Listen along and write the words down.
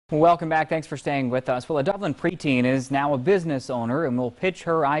Welcome back. Thanks for staying with us. Well, a Dublin preteen is now a business owner and will pitch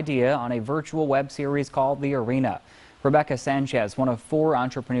her idea on a virtual web series called The Arena. Rebecca Sanchez, one of 4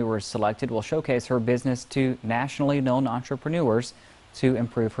 entrepreneurs selected, will showcase her business to nationally known entrepreneurs to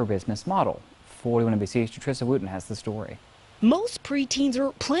improve her business model. 41 NBC's Patricia Wooten has the story. Most preteens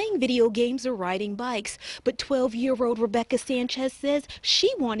are playing video games or riding bikes, but 12-year-old Rebecca Sanchez says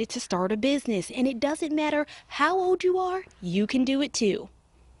she wanted to start a business, and it doesn't matter how old you are, you can do it too.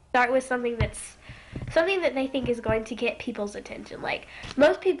 Start with something that they think is going to get people's attention. Like,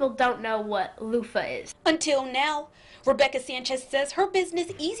 most people don't know what loofah is. Until now. Rebecca Sanchez says her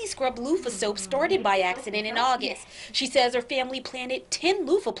business Easy Scrub Loofah Soap started by accident in August. She says her family planted 10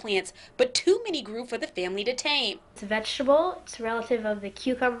 loofah plants, but too many grew for the family to tame. It's a vegetable. It's a relative of the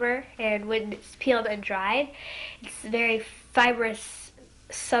cucumber, and when it's peeled and dried, it's very fibrous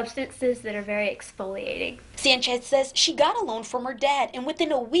substances that are very exfoliating. Sanchez says she got a loan from her dad, and within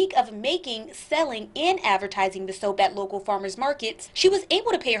a week of making, selling, and advertising the soap at local farmers markets, she was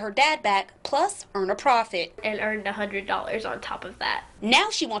able to pay her dad back, plus earn a profit. And earned $100 on top of that. Now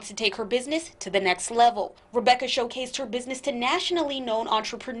she wants to take her business to the next level. Rebecca showcased her business to nationally known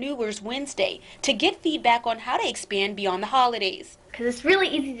entrepreneurs Wednesday to get feedback on how to expand beyond the holidays. Because it's really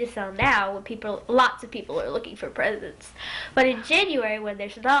easy to sell now when lots of people are looking for presents. But in January, when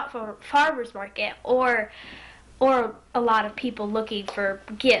there's not a farmer's market or a lot of people looking for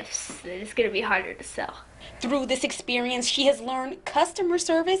gifts, it's going to be harder to sell. Through this experience, she has learned customer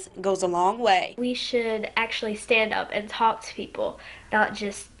service goes a long way. We should actually stand up and talk to people, not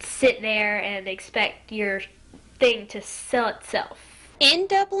just sit there and expect your thing to sell itself. In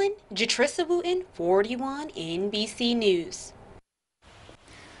Dublin, Patricia Wooten, 41 NBC News.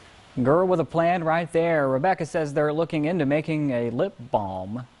 Girl with a plan right there. Rebecca says they're looking into making a lip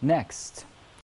balm next.